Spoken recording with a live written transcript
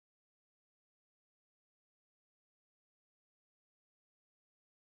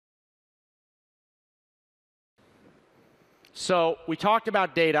So we talked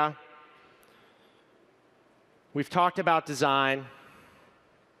about data. We've talked about design.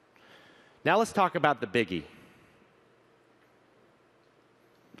 Now let's talk about the biggie.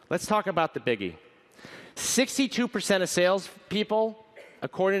 Let's talk about the biggie. 62% of salespeople,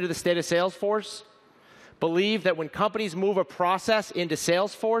 according to the state of Salesforce, believe that when companies move a process into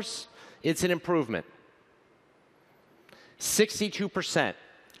Salesforce, it's an improvement. 62%.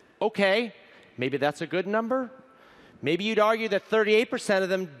 Okay, maybe that's a good number. Maybe you'd argue that 38% of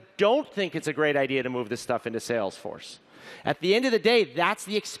them don't think it's a great idea to move this stuff into Salesforce. At the end of the day, that's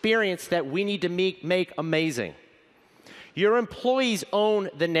the experience that we need to make amazing. Your employees own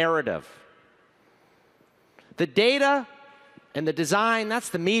the narrative. The data and the design, that's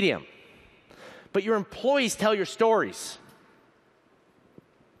the medium. But your employees tell your stories.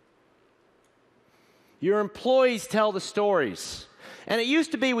 Your employees tell the stories. And it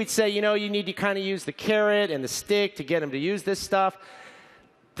used to be we'd say, you know, you need to kind of use the carrot and the stick to get them to use this stuff.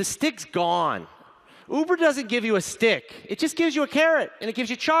 The stick's gone. Uber doesn't give you a stick. It just gives you a carrot, and it gives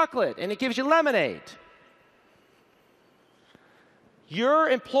you chocolate, and it gives you lemonade. Your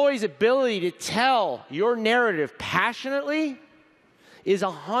employees' ability to tell your narrative passionately is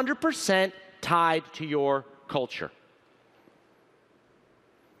 100% tied to your culture.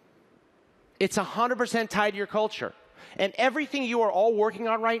 It's 100% tied to your culture. And everything you are all working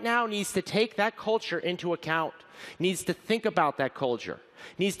on right now needs to take that culture into account, needs to think about that culture,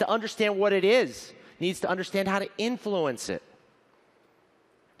 needs to understand what it is, needs to understand how to influence it.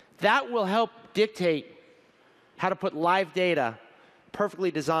 That will help dictate how to put live data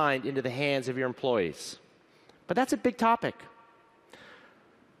perfectly designed into the hands of your employees. But that's a big topic.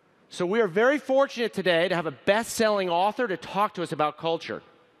 So we are very fortunate today to have a best-selling author to talk to us about culture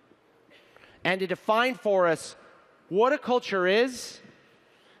and to define for us what a culture is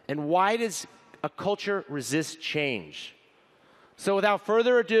and why does a culture resist change. So without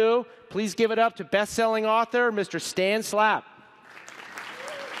further ado, please give it up to best-selling author, Mr. Stan Slapp.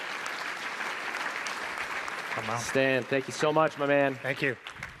 Come on. Stan, thank you so much, my man. Thank you.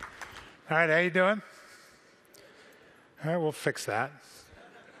 All right, how you doing? All right, we'll fix that.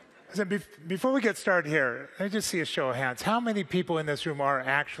 Listen, before we get started here, let me just see a show of hands. How many people in this room are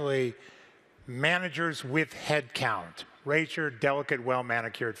actually managers with head count? Raise your delicate,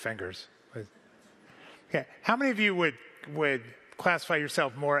 well-manicured fingers. Okay. How many of you would classify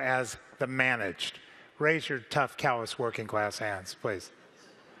yourself more as the managed? Raise your tough, callous, working-class hands, please.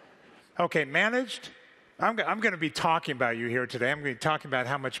 Okay, managed. I'm going to be talking about you here today. I'm going to be talking about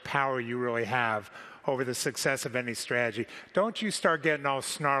how much power you really have over the success of any strategy. Don't you start getting all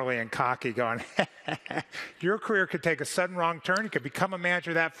snarly and cocky going, your career could take a sudden wrong turn. You could become a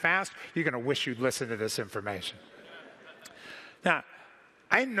manager that fast. You're going to wish you'd listen to this information. Now,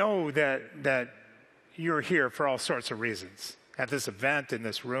 I know that you're here for all sorts of reasons at this event, in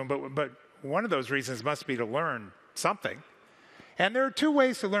this room, but one of those reasons must be to learn something. And there are two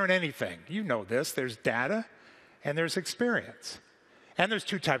ways to learn anything. You know this. There's data and there's experience. And there's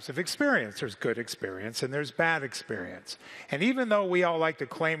two types of experience. There's good experience and there's bad experience. And even though we all like to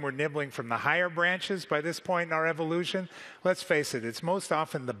claim we're nibbling from the higher branches by this point in our evolution, let's face it, it's most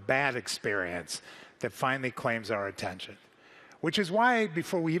often the bad experience that finally claims our attention. Which is why,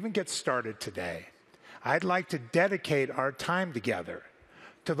 before we even get started today, I'd like to dedicate our time together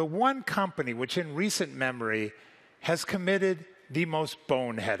to the one company which in recent memory has committed the most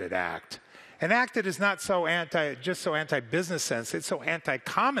boneheaded act. An act that is not just so anti-business sense, it's so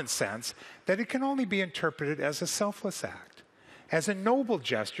anti-common sense that it can only be interpreted as a selfless act, as a noble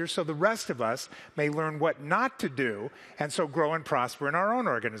gesture so the rest of us may learn what not to do and so grow and prosper in our own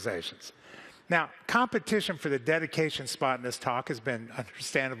organizations. Now, competition for the dedication spot in this talk has been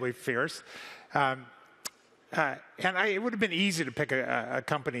understandably fierce. It would have been easy to pick a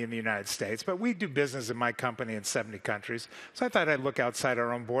company in the United States, but we do business in my company in 70 countries, so I thought I'd look outside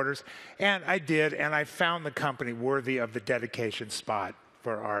our own borders. And I did, and I found the company worthy of the dedication spot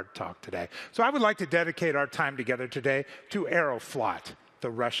for our talk today. So I would like to dedicate our time together today to Aeroflot, the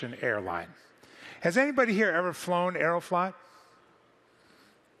Russian airline. Has anybody here ever flown Aeroflot?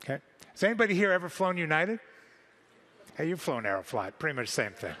 Okay. Has anybody here ever flown United? Hey, you've flown Aeroflot, pretty much the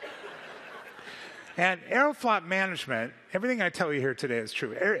same thing. And Aeroflot management, everything I tell you here today is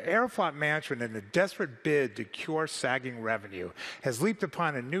true. Aeroflot management, in a desperate bid to cure sagging revenue, has leaped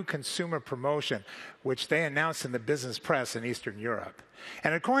upon a new consumer promotion, which they announced in the business press in Eastern Europe.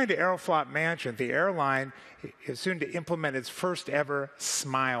 And according to Aeroflot management, the airline is soon to implement its first ever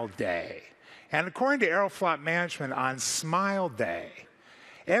Smile Day. And according to Aeroflot management, on Smile Day,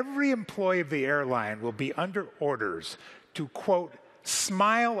 every employee of the airline will be under orders to, quote,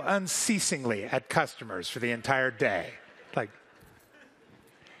 smile unceasingly at customers for the entire day. Like,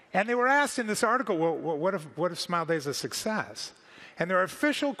 and they were asked in this article, well, what if Smile Day is a success? And their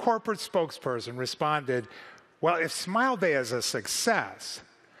official corporate spokesperson responded, well, if Smile Day is a success,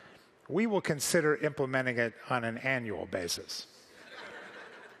 we will consider implementing it on an annual basis.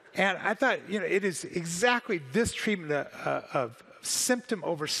 And I thought, it is exactly this treatment of symptom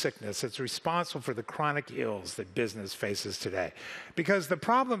over sickness that's responsible for the chronic ills that business faces today. Because the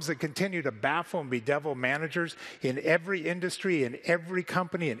problems that continue to baffle and bedevil managers in every industry, in every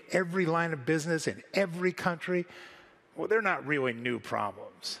company, in every line of business, in every country, well, they're not really new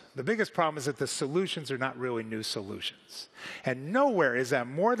problems. The biggest problem is that the solutions are not really new solutions. And nowhere is that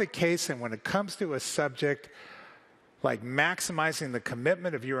more the case than when it comes to a subject like maximizing the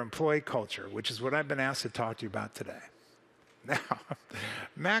commitment of your employee culture, which is what I've been asked to talk to you about today. Now,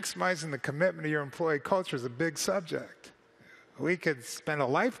 maximizing the commitment of your employee culture is a big subject. We could spend a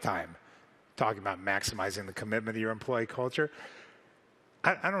lifetime talking about maximizing the commitment of your employee culture.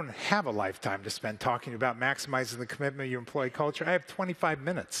 I don't have a lifetime to spend talking about maximizing the commitment of your employee culture. I have 25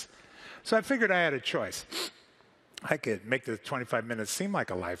 minutes. So I figured I had a choice. I could make the 25 minutes seem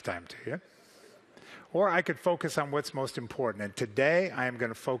like a lifetime to you, or I could focus on what's most important. And today, I am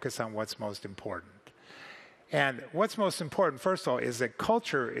going to focus on what's most important. And what's most important, first of all, is that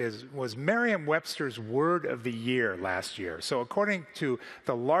culture was Merriam-Webster's word of the year last year. So according to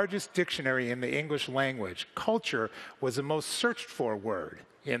the largest dictionary in the English language, culture was the most searched for word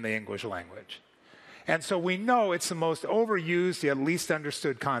in the English language. And so we know it's the most overused yet least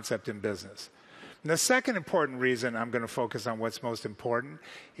understood concept in business. And the second important reason I'm going to focus on what's most important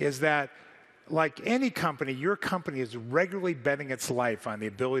is that, like any company, your company is regularly betting its life on the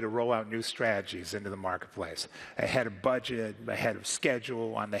ability to roll out new strategies into the marketplace, ahead of budget, ahead of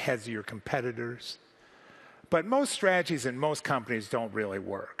schedule, on the heads of your competitors. But most strategies in most companies don't really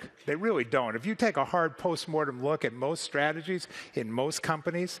work. They really don't. If you take a hard post-mortem look at most strategies in most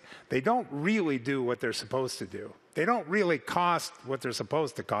companies, they don't really do what they're supposed to do. They don't really cost what they're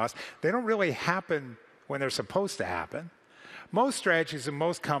supposed to cost. They don't really happen when they're supposed to happen. Most strategies in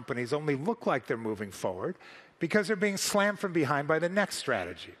most companies only look like they're moving forward because they're being slammed from behind by the next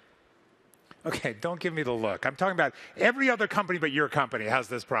strategy. Okay, don't give me the look. I'm talking about every other company but your company has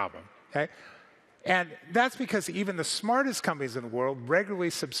this problem, okay? And that's because even the smartest companies in the world regularly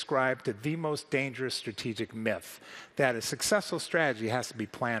subscribe to the most dangerous strategic myth, that a successful strategy has to be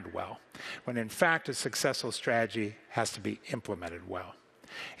planned well, when in fact a successful strategy has to be implemented well.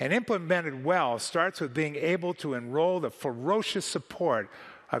 And implemented well starts with being able to enroll the ferocious support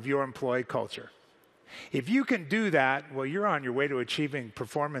of your employee culture. If you can do that, well, you're on your way to achieving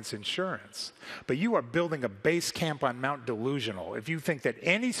performance insurance. But you are building a base camp on Mount Delusional if you think that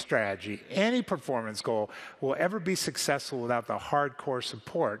any strategy, any performance goal will ever be successful without the hardcore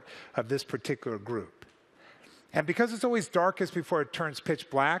support of this particular group. And because it's always darkest before it turns pitch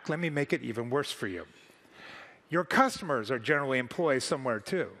black, let me make it even worse for you. Your customers are generally employees somewhere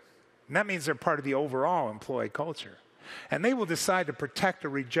too. And that means they're part of the overall employee culture. And they will decide to protect or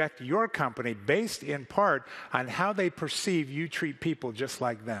reject your company based in part on how they perceive you treat people just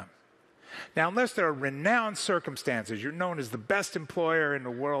like them. Now, unless there are renowned circumstances, you're known as the best employer in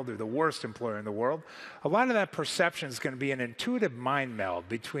the world or the worst employer in the world, a lot of that perception is going to be an intuitive mind meld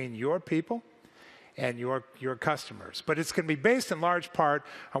between your people and your customers. But it's going to be based in large part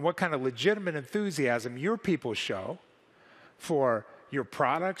on what kind of legitimate enthusiasm your people show for your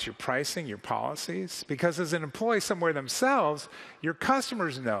products, your pricing, your policies. Because as an employee somewhere themselves, your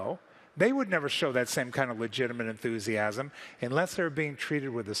customers know they would never show that same kind of legitimate enthusiasm unless they're being treated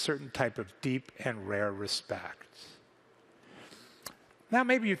with a certain type of deep and rare respect. Now,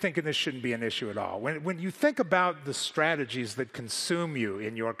 maybe you're thinking this shouldn't be an issue at all. When you think about the strategies that consume you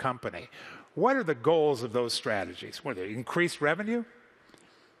in your company, what are the goals of those strategies? What are they? Increase revenue?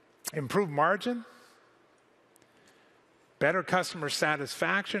 Improve margin? Better customer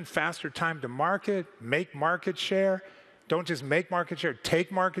satisfaction? Faster time to market? Make market share? Don't just make market share, take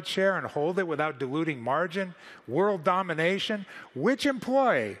market share and hold it without diluting margin? World domination? Which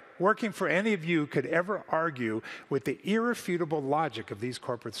employee working for any of you could ever argue with the irrefutable logic of these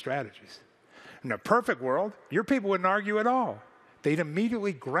corporate strategies? In a perfect world, your people wouldn't argue at all. They'd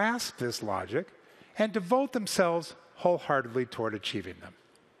immediately grasp this logic and devote themselves wholeheartedly toward achieving them.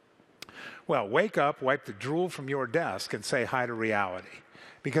 Well, wake up, wipe the drool from your desk, and say hi to reality.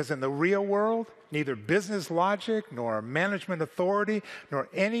 Because in the real world, neither business logic, nor management authority, nor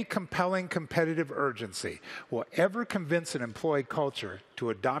any compelling competitive urgency will ever convince an employee culture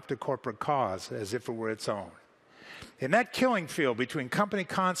to adopt a corporate cause as if it were its own. In that killing field between company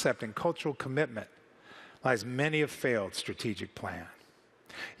concept and cultural commitment lies many a failed strategic plan.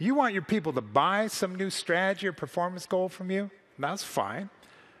 You want your people to buy some new strategy or performance goal from you? That's fine.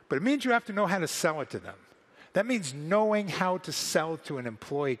 But it means you have to know how to sell it to them. That means knowing how to sell to an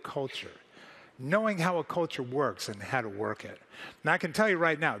employee culture, knowing how a culture works and how to work it. And I can tell you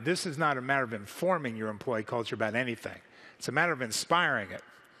right now, this is not a matter of informing your employee culture about anything. It's a matter of inspiring it.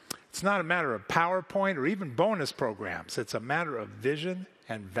 It's not a matter of PowerPoint or even bonus programs. It's a matter of vision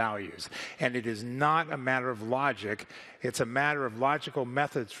and values. And it is not a matter of logic. It's a matter of logical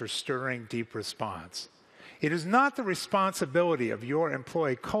methods for stirring deep response. It is not the responsibility of your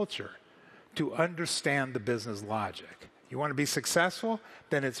employee culture to understand the business logic. You want to be successful?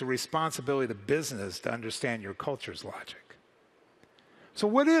 Then it's a responsibility of the business to understand your culture's logic. So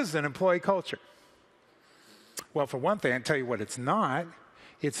what is an employee culture? Well, for one thing, I can tell you what it's not.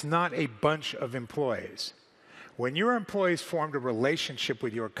 It's not a bunch of employees. When your employees formed a relationship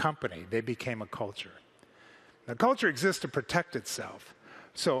with your company, they became a culture. Now, culture exists to protect itself.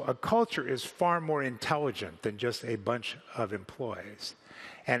 So a culture is far more intelligent than just a bunch of employees.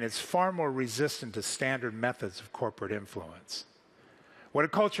 And it's far more resistant to standard methods of corporate influence. What a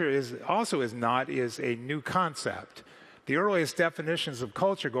culture also is not is a new concept. The earliest definitions of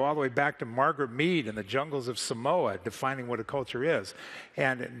culture go all the way back to Margaret Mead in the jungles of Samoa, defining what a culture is.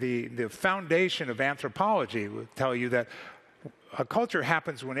 And the foundation of anthropology would tell you that a culture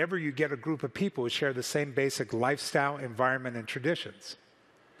happens whenever you get a group of people who share the same basic lifestyle, environment, and traditions.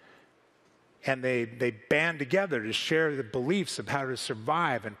 And they band together to share the beliefs of how to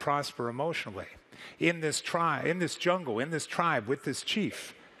survive and prosper emotionally. In this tribe, in this jungle, in this tribe, with this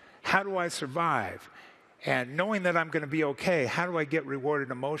chief, how do I survive? And knowing that I'm going to be okay, how do I get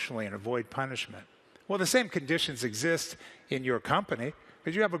rewarded emotionally and avoid punishment? Well, the same conditions exist in your company,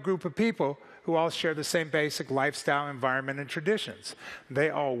 because you have a group of people who all share the same basic lifestyle, environment, and traditions.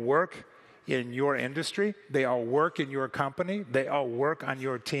 They all work in your industry, they all work in your company, they all work on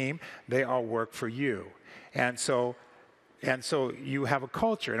your team, they all work for you. And so you have a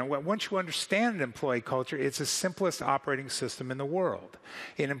culture. And once you understand an employee culture, it's the simplest operating system in the world.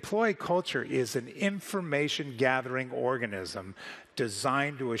 An employee culture is an information gathering organism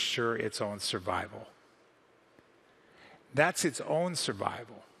designed to assure its own survival. That's its own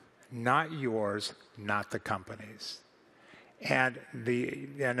survival, not yours, not the company's. And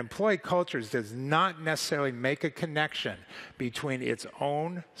an employee culture does not necessarily make a connection between its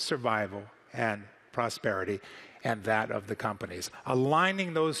own survival and prosperity and that of the company's.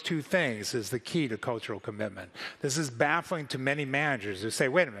 Aligning those two things is the key to cultural commitment. This is baffling to many managers who say,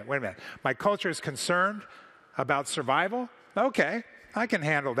 wait a minute, my culture is concerned about survival? Okay, I can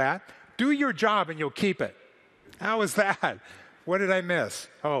handle that. Do your job and you'll keep it. How is that? What did I miss?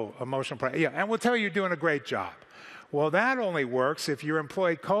 Oh, emotional pride. Yeah, and we'll tell you you're doing a great job. Well, that only works if your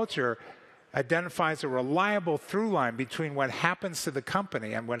employee culture identifies a reliable through line between what happens to the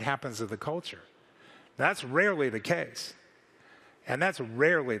company and what happens to the culture. That's rarely the case. And that's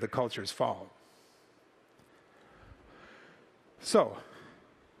rarely the culture's fault. So,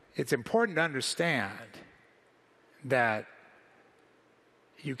 it's important to understand that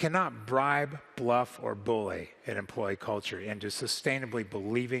you cannot bribe, bluff, or bully an employee culture into sustainably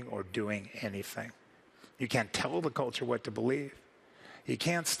believing or doing anything. You can't tell the culture what to believe. You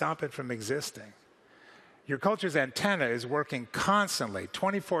can't stop it from existing. Your culture's antenna is working constantly,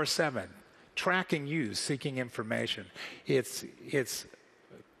 24/7, tracking you, seeking information. Its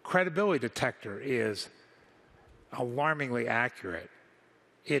credibility detector is alarmingly accurate.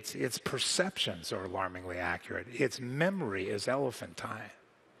 Its perceptions are alarmingly accurate. Its memory is elephantine.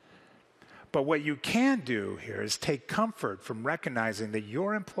 But what you can do here is take comfort from recognizing that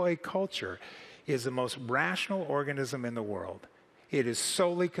your employee culture is the most rational organism in the world. It is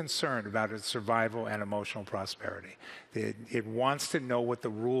solely concerned about its survival and emotional prosperity. It wants to know what the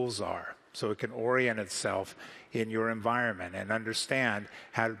rules are so it can orient itself in your environment and understand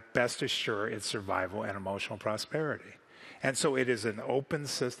how to best assure its survival and emotional prosperity. And so it is an open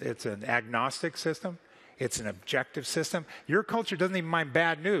system, it's an agnostic system, it's an objective system. Your culture doesn't even mind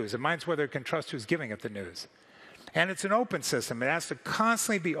bad news. It minds whether it can trust who's giving it the news. And it's an open system. It has to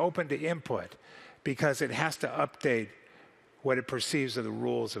constantly be open to input because it has to update what it perceives are the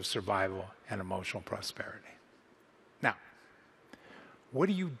rules of survival and emotional prosperity. Now, what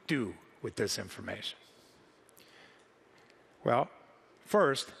do you do with this information? Well,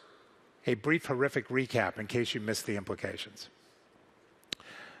 first, a brief horrific recap in case you missed the implications.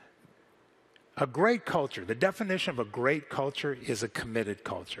 A great culture, the definition of a great culture is a committed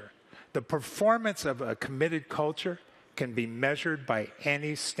culture. The performance of a committed culture can be measured by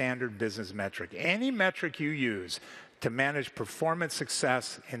any standard business metric. Any metric you use to manage performance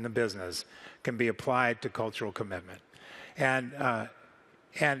success in the business can be applied to cultural commitment. And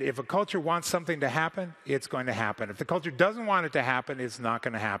And if a culture wants something to happen, it's going to happen. If the culture doesn't want it to happen, it's not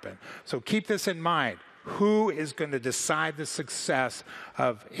going to happen. So keep this in mind. Who is going to decide the success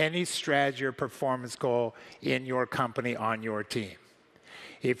of any strategy or performance goal in your company, on your team?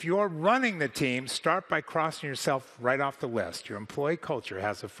 If you're running the team, start by crossing yourself right off the list. Your employee culture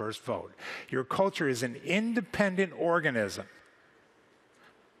has the first vote. Your culture is an independent organism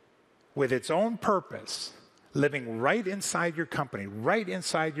with its own purpose, living right inside your company, right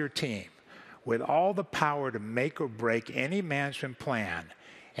inside your team, with all the power to make or break any management plan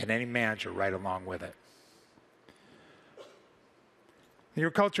and any manager right along with it. Your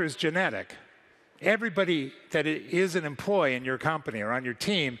culture is genetic. Everybody that is an employee in your company or on your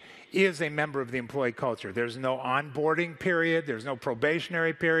team is a member of the employee culture. There's no onboarding period. There's no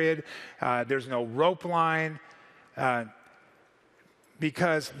probationary period. There's no rope line.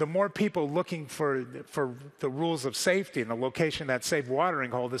 Because the more people looking for the rules of safety and the location of that safe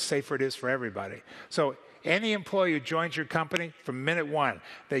watering hole, the safer it is for everybody. So any employee who joins your company, from minute one,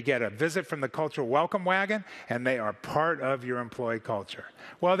 they get a visit from the cultural welcome wagon, and they are part of your employee culture.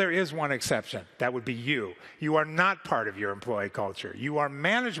 Well, there is one exception. That would be you. You are not part of your employee culture. You are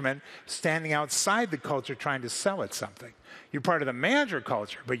management standing outside the culture trying to sell it something. You're part of the manager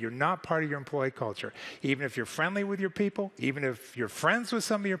culture, but you're not part of your employee culture. Even if you're friendly with your people, even if you're friends with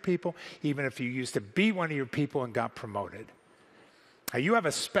some of your people, even if you used to be one of your people and got promoted. Now, you have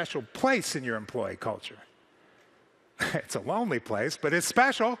a special place in your employee culture. It's a lonely place, but it's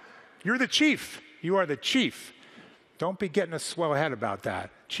special. You're the chief. You are the chief. Don't be getting a swell head about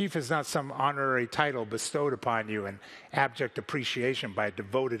that. Chief is not some honorary title bestowed upon you in abject appreciation by a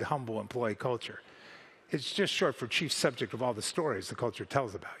devoted, humble employee culture. It's just short for chief subject of all the stories the culture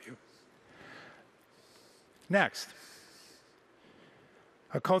tells about you. Next,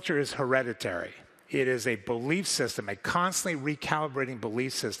 a culture is hereditary. It is a belief system, a constantly recalibrating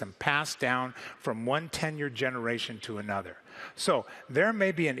belief system passed down from one tenured generation to another. So there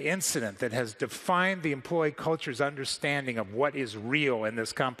may be an incident that has defined the employee culture's understanding of what is real in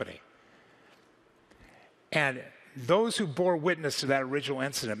this company. And those who bore witness to that original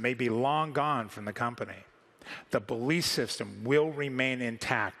incident may be long gone from the company. The belief system will remain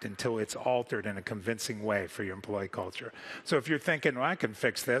intact until it's altered in a convincing way for your employee culture. So if you're thinking, well, I can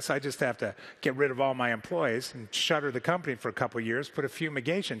fix this, I just have to get rid of all my employees and shutter the company for a couple of years, put a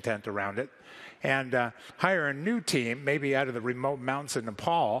fumigation tent around it, and hire a new team, maybe out of the remote mountains of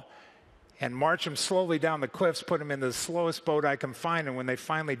Nepal, and march them slowly down the cliffs, put them in the slowest boat I can find, and when they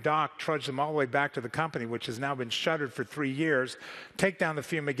finally dock, trudge them all the way back to the company, which has now been shuttered for 3 years, take down the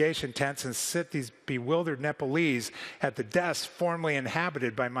fumigation tents and sit these bewildered Nepalese at the desks formerly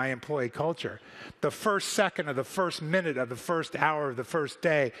inhabited by my employee culture. The first second of the first minute of the first hour of the first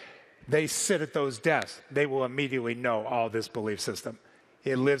day, they sit at those desks. They will immediately know all this belief system.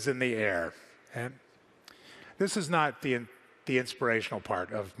 It lives in the air. And this is not the inspirational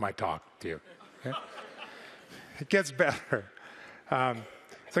part of my talk to you. Okay? It gets better.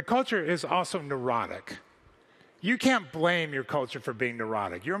 The culture is also neurotic. You can't blame your culture for being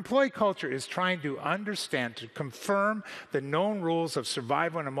neurotic. Your employee culture is trying to understand, to confirm the known rules of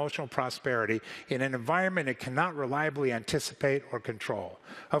survival and emotional prosperity in an environment it cannot reliably anticipate or control.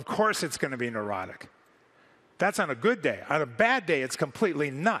 Of course it's going to be neurotic. That's on a good day. On a bad day, it's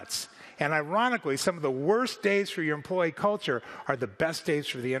completely nuts. And ironically, some of the worst days for your employee culture are the best days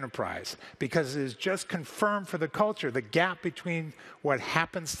for the enterprise, because it is just confirmed for the culture the gap between what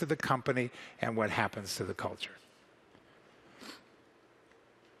happens to the company and what happens to the culture.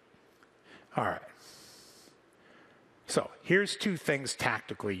 All right. So here's 2 things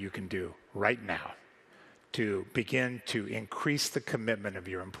tactically you can do right now to begin to increase the commitment of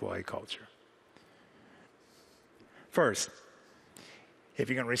your employee culture. First, if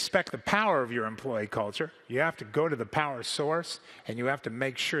you're going to respect the power of your employee culture, you have to go to the power source, and you have to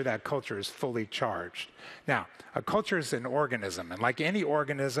make sure that culture is fully charged. Now, a culture is an organism, and like any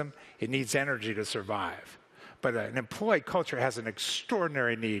organism, it needs energy to survive. But an employee culture has an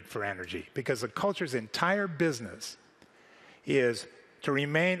extraordinary need for energy, because the culture's entire business is to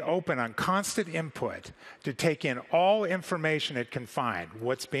remain open on constant input, to take in all information it can find,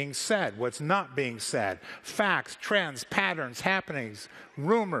 what's being said, what's not being said, facts, trends, patterns, happenings,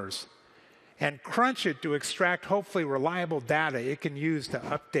 rumors, and crunch it to extract hopefully reliable data it can use to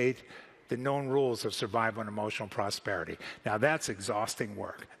update the known rules of survival and emotional prosperity. Now, that's exhausting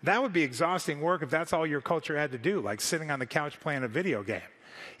work. That would be exhausting work if that's all your culture had to do, like sitting on the couch playing a video game.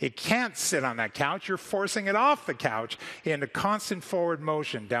 It can't sit on that couch. You're forcing it off the couch into constant forward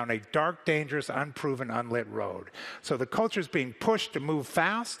motion down a dark, dangerous, unproven, unlit road. So the culture is being pushed to move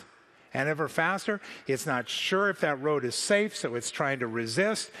fast and ever faster. It's not sure if that road is safe, so it's trying to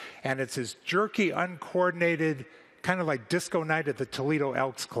resist. And it's this jerky, uncoordinated, kind of like disco night at the Toledo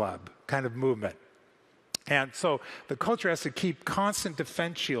Elks Club kind of movement. And so the culture has to keep constant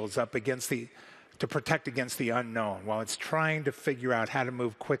defense shields up to protect against the unknown while it's trying to figure out how to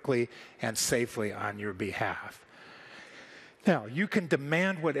move quickly and safely on your behalf. Now, you can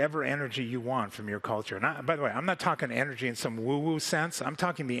demand whatever energy you want from your culture. And by the way, I'm not talking energy in some woo-woo sense. I'm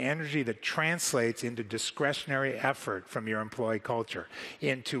talking the energy that translates into discretionary effort from your employee culture,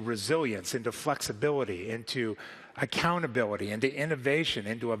 into resilience, into flexibility, into accountability, into innovation,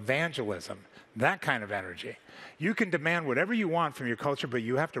 into evangelism, that kind of energy. You can demand whatever you want from your culture, but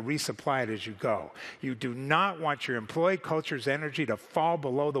you have to resupply it as you go. You do not want your employee culture's energy to fall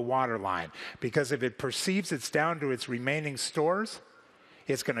below the waterline, because if it perceives it's down to its remaining stores,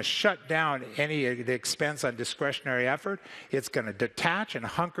 it's going to shut down any of the expense on discretionary effort. It's going to detach and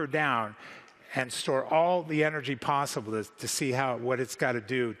hunker down and store all the energy possible to see what it's got to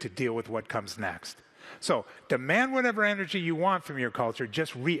do to deal with what comes next. So demand whatever energy you want from your culture,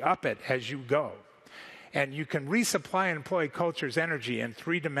 just re-up it as you go. And you can resupply employee culture's energy in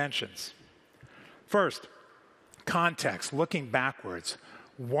 3 dimensions. First, context, looking backwards.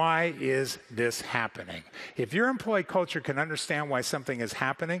 Why is this happening? If your employee culture can understand why something is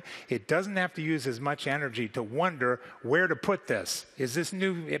happening, it doesn't have to use as much energy to wonder where to put this. Is this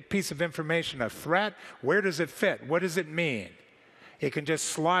new piece of information a threat? Where does it fit? What does it mean? It can just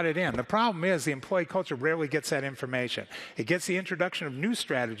slot it in. The problem is the employee culture rarely gets that information. It gets the introduction of new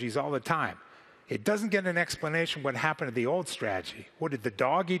strategies all the time. It doesn't get an explanation what happened to the old strategy. What, did the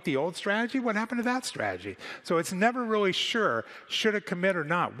dog eat the old strategy? What happened to that strategy? So it's never really sure, should it commit or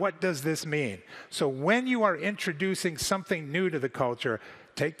not? What does this mean? So when you are introducing something new to the culture,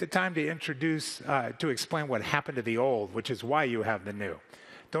 take the time to explain what happened to the old, which is why you have the new.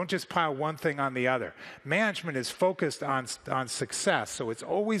 Don't just pile one thing on the other. Management is focused on success, so it's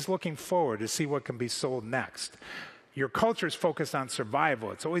always looking forward to see what can be sold next. Your culture is focused on survival.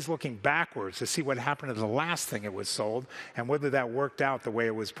 It's always looking backwards to see what happened to the last thing it was sold and whether that worked out the way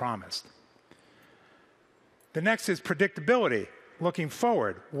it was promised. The next is predictability, looking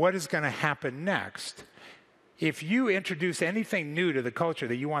forward. What is going to happen next? If you introduce anything new to the culture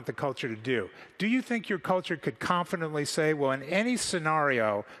that you want the culture to do you think your culture could confidently say, well, in any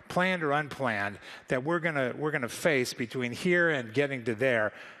scenario, planned or unplanned, that we're going to face between here and getting to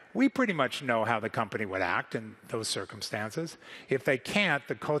there, we pretty much know how the company would act in those circumstances. If they can't,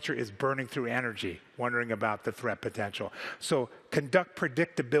 the culture is burning through energy, wondering about the threat potential. So conduct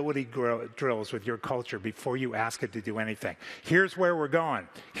predictability drills with your culture before you ask it to do anything. Here's where we're going.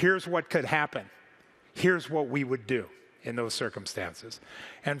 Here's what could happen. Here's what we would do in those circumstances.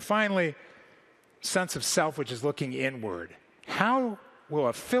 And finally, sense of self, which is looking inward. How will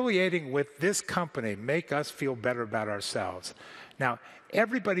affiliating with this company make us feel better about ourselves? Now,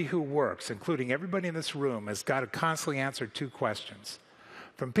 everybody who works, including everybody in this room, has got to constantly answer 2 questions.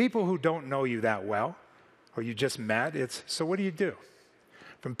 From people who don't know you that well, or you just met, it's, so what do you do?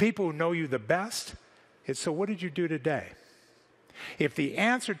 From people who know you the best, it's, so what did you do today? If the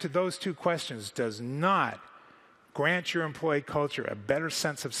answer to those 2 questions does not grant your employee culture a better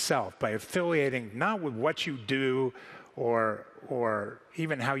sense of self by affiliating not with what you do or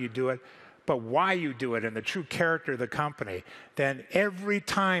even how you do it, but why you do it and the true character of the company, then every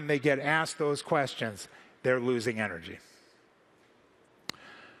time they get asked those questions, they're losing energy.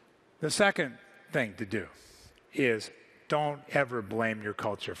 The second thing to do is don't ever blame your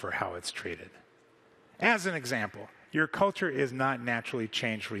culture for how it's treated. As an example, your culture is not naturally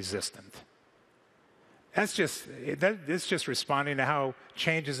change resistant. It's just responding to how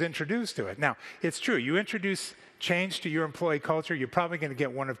change is introduced to it. Now, it's true. You introduce change to your employee culture, you're probably going to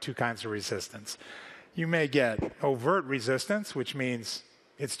get one of 2 kinds of resistance. You may get overt resistance, which means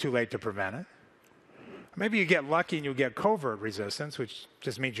it's too late to prevent it. Maybe you get lucky and you'll get covert resistance, which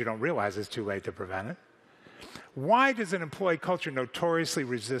just means you don't realize it's too late to prevent it. Why does an employee culture notoriously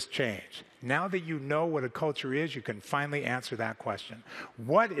resist change? Now that you know what a culture is, you can finally answer that question.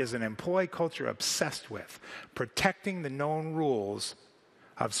 What is an employee culture obsessed with? Protecting the known rules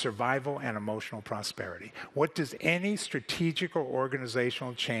of survival and emotional prosperity. What does any strategic or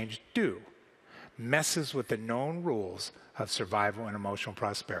organizational change do? Messes with the known rules of survival and emotional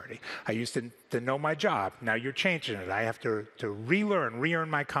prosperity. I used to know my job. Now you're changing it. I have to re-earn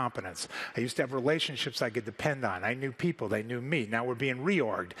my competence. I used to have relationships I could depend on. I knew people. They knew me. Now we're being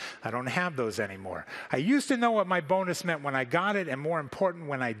reorged. I don't have those anymore. I used to know what my bonus meant when I got it, and more important,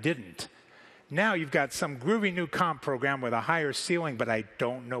 when I didn't. Now you've got some groovy new comp program with a higher ceiling, but I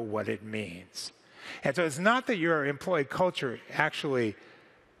don't know what it means. And so it's not that your employee culture actually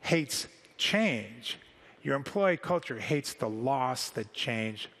hates change, your employee culture hates the loss that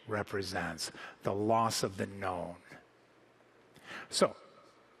change represents, the loss of the known. So,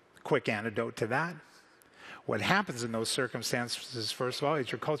 quick antidote to that. What happens in those circumstances, first of all,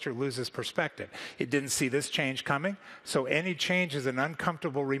 is your culture loses perspective. It didn't see this change coming, so any change is an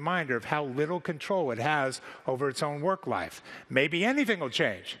uncomfortable reminder of how little control it has over its own work life. Maybe anything will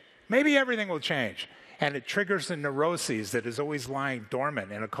change. Maybe everything will change. And it triggers the neuroses that is always lying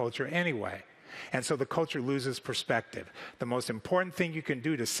dormant in a culture anyway. And so the culture loses perspective. The most important thing you can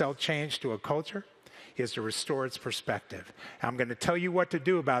do to sell change to a culture is to restore its perspective. I'm going to tell you what to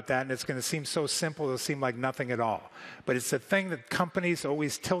do about that, and it's going to seem so simple, it'll seem like nothing at all. But it's the thing that companies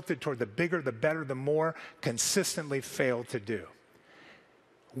always tilted toward the bigger, the better, the more, consistently fail to do.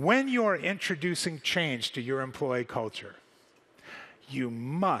 When you're introducing change to your employee culture, you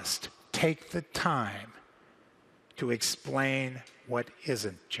must take the time to explain what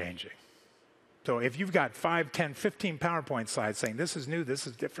isn't changing. So if you've got 5, 10, 15 PowerPoint slides saying this is new, this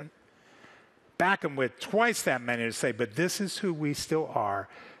is different, back them with twice that many to say, but this is who we still are,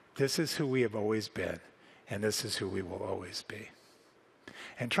 this is who we have always been, and this is who we will always be.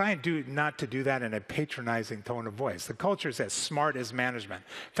 And try and not to do that in a patronizing tone of voice. The culture is as smart as management.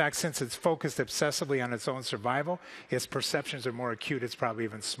 In fact, since it's focused obsessively on its own survival, its perceptions are more acute, it's probably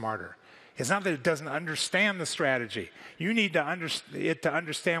even smarter. It's not that it doesn't understand the strategy. You need it to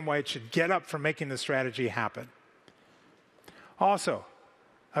understand why it should get up for making the strategy happen. Also,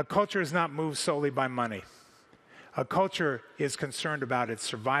 a culture is not moved solely by money. A culture is concerned about its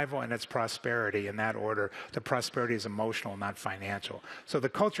survival and its prosperity in that order. The prosperity is emotional, not financial. So the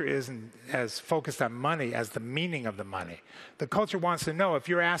culture isn't as focused on money as the meaning of the money. The culture wants to know if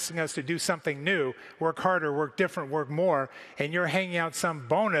you're asking us to do something new, work harder, work different, work more, and you're hanging out some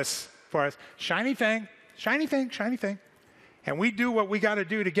bonus for us, shiny thing, shiny thing, shiny thing. And we do what we got to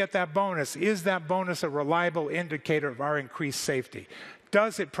do to get that bonus. Is that bonus a reliable indicator of our increased safety?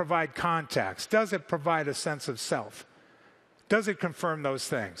 Does it provide context? Does it provide a sense of self? Does it confirm those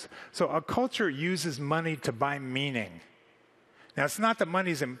things? So a culture uses money to buy meaning. Now, it's not that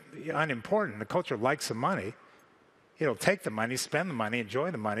money's unimportant. The culture likes the money. It'll take the money, spend the money,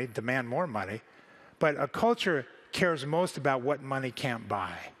 enjoy the money, demand more money. But a culture cares most about what money can't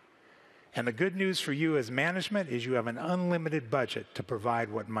buy. And the good news for you as management is you have an unlimited budget to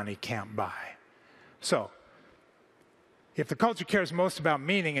provide what money can't buy. So, if the culture cares most about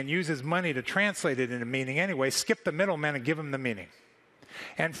meaning and uses money to translate it into meaning anyway, skip the middleman and give them the meaning.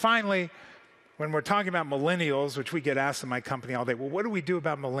 And finally, when we're talking about millennials, which we get asked in my company all day, well, what do we do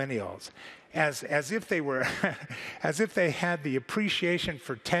about millennials? As if they were, as if they had the appreciation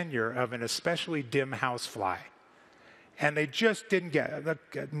for tenure of an especially dim housefly. And they just didn't get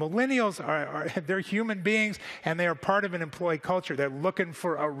it. Millennials they're human beings, and they are part of an employee culture. They're looking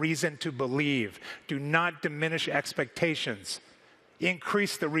for a reason to believe. Do not diminish expectations.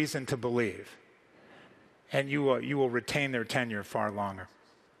 Increase the reason to believe. And you will retain their tenure far longer.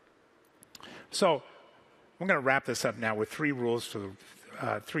 So I'm going to wrap this up now with 3 rules for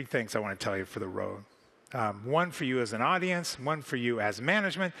the 3 things I want to tell you for the road. 1 for you as an audience, 1 for you as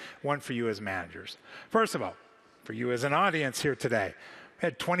management, 1 for you as managers. First of all, for you as an audience here today, we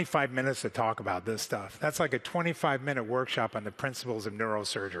had 25 minutes to talk about this stuff. That's like a 25-minute workshop on the principles of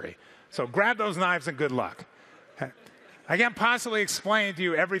neurosurgery. So grab those knives and good luck. I can't possibly explain to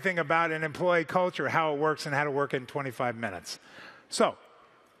you everything about an employee culture, how it works, and how to work in 25 minutes. So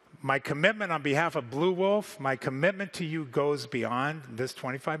my commitment on behalf of Blue Wolf, my commitment to you goes beyond this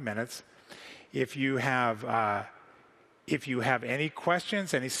 25 minutes. If you have any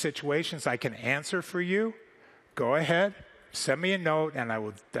questions, any situations I can answer for you, go ahead, send me a note, and I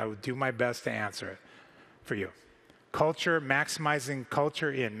will do my best to answer it for you. Culture, maximizing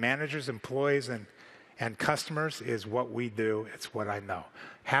culture in managers, employees, and customers is what we do. It's what I know.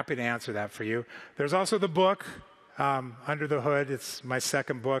 Happy to answer that for you. There's also the book, Under the Hood. It's my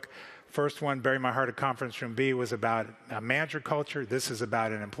second book. First one, Bury My Heart at Conference Room B, was about a manager culture. This is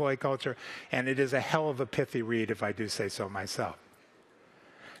about an employee culture. And it is a hell of a pithy read, if I do say so myself.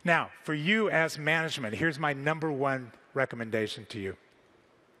 Now, for you as management, here's my number 1 recommendation to you.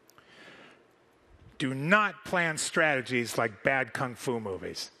 Do not plan strategies like bad kung fu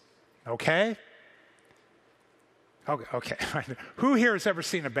movies, okay? Okay. Who here has ever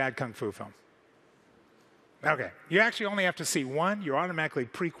seen a bad kung fu film? Okay. You actually only have to see one. You're automatically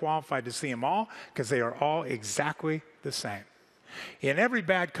pre-qualified to see them all because they are all exactly the same. In every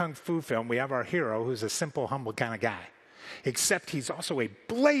bad kung fu film, we have our hero who's a simple, humble kind of guy. Except he's also a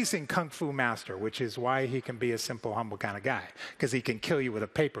blazing kung fu master, which is why he can be a simple, humble kind of guy, because he can kill you with a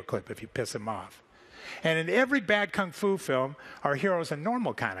paperclip if you piss him off. And in every bad kung fu film, our hero's a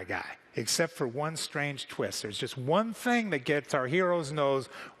normal kind of guy, except for one strange twist. There's just one thing that gets our hero's nose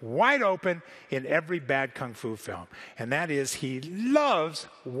wide open in every bad kung fu film, and that is he loves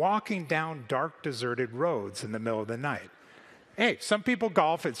walking down dark, deserted roads in the middle of the night. Hey, some people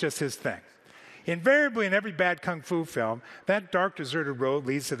golf, it's just his thing. Invariably, in every bad kung fu film, that dark, deserted road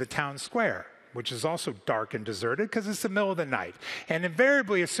leads to the town square, which is also dark and deserted because it's the middle of the night. And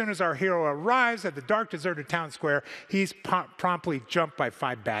invariably, as soon as our hero arrives at the dark, deserted town square, he's promptly jumped by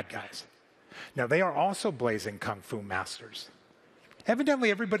 5 bad guys. Now, they are also blazing kung fu masters. Evidently,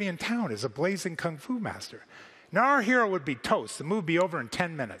 everybody in town is a blazing kung fu master. Now, our hero would be toast. The movie would be over in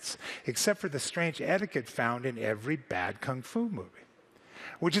 10 minutes, except for the strange etiquette found in every bad kung fu movie,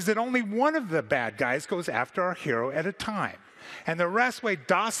 which is that only one of the bad guys goes after our hero at a time. And the rest wait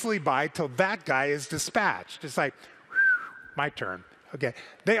docilely by till that guy is dispatched. It's like, my turn. Okay.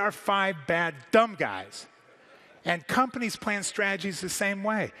 They are 5 bad, dumb guys. And companies plan strategies the same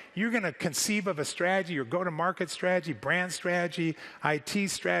way. You're going to conceive of a strategy, your go-to-market strategy, brand strategy, IT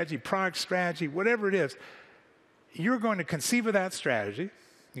strategy, product strategy, whatever it is. You're going to conceive of that strategy.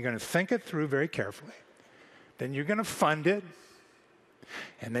 You're going to think it through very carefully. Then you're going to fund it.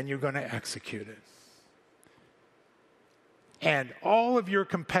 And then you're going to execute it. And all of your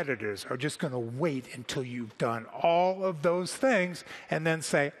competitors are just going to wait until you've done all of those things and then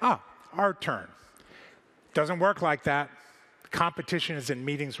say, our turn. Doesn't work like that. Competition is in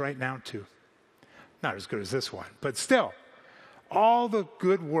meetings right now, too. Not as good as this one, but still, all the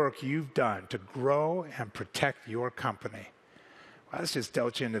good work you've done to grow and protect your company, well, that's just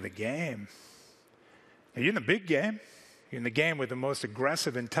dealt you into the game. Now, you're in the big game. You're in the game with the most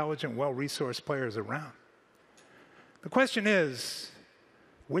aggressive, intelligent, well-resourced players around. The question is,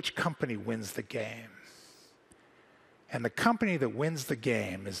 which company wins the game? And the company that wins the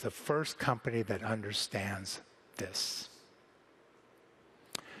game is the first company that understands this.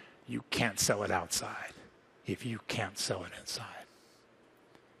 You can't sell it outside if you can't sell it inside.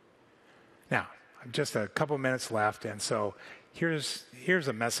 Now, just a couple minutes left, and so here's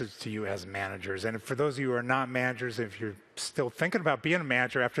a message to you as managers. And for those of you who are not managers, if you're still thinking about being a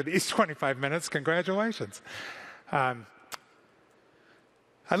manager after these 25 minutes, congratulations. I'd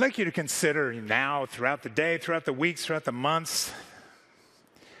like you to consider now, throughout the day, throughout the weeks, throughout the months,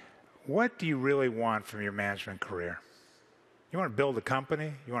 what do you really want from your management career? You want to build a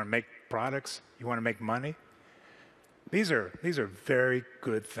company? You want to make products? You want to make money? These are very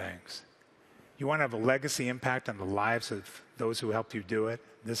good things. You want to have a legacy impact on the lives of those who helped you do it?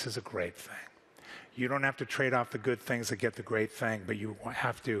 This is a great thing. You don't have to trade off the good things to get the great thing, but you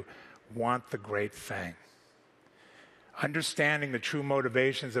have to want the great thing. Understanding the true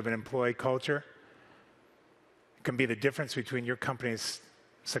motivations of an employee culture can be the difference between your company's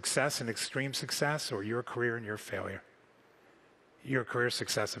success and extreme success, or your career and your failure. Your career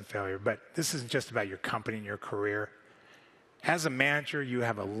success and failure. But this isn't just about your company and your career. As a manager, you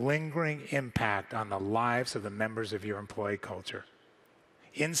have a lingering impact on the lives of the members of your employee culture,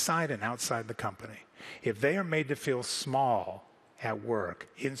 inside and outside the company. If they are made to feel small at work,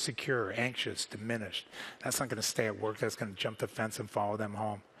 insecure, anxious, diminished, that's not going to stay at work. That's going to jump the fence and follow them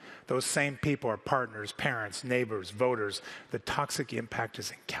home. Those same people are partners, parents, neighbors, voters. The toxic impact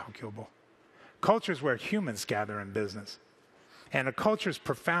is incalculable. Culture is where humans gather in business. And a culture's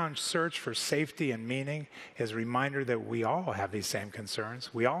profound search for safety and meaning is a reminder that we all have these same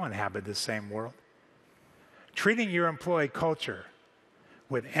concerns. We all inhabit the same world. Treating your employee culture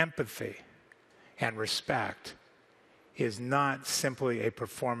with empathy and respect is not simply a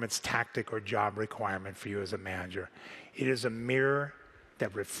performance tactic or job requirement for you as a manager. It is a mirror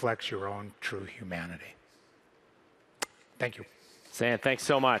that reflects your own true humanity. Thank you. Sam, thanks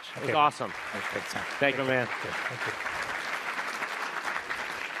so much. It was awesome. Thank you, man. Thank you.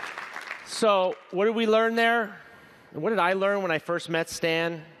 So what did we learn there? What did I learn when I first met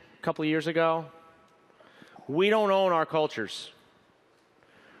Stan a couple of years ago? We don't own our cultures.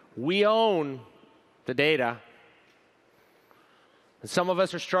 We own the data. And some of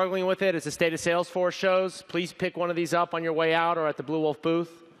us are struggling with it, as the State of Salesforce shows. Please pick one of these up on your way out or at the Blue Wolf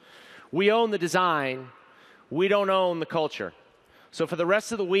booth. We own the design. We don't own the culture. So for the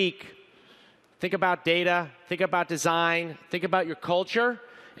rest of the week, think about data, think about design, think about your culture,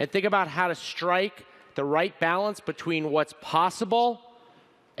 and think about how to strike the right balance between what's possible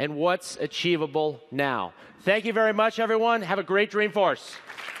and what's achievable now. Thank you very much, everyone. Have a great Dreamforce.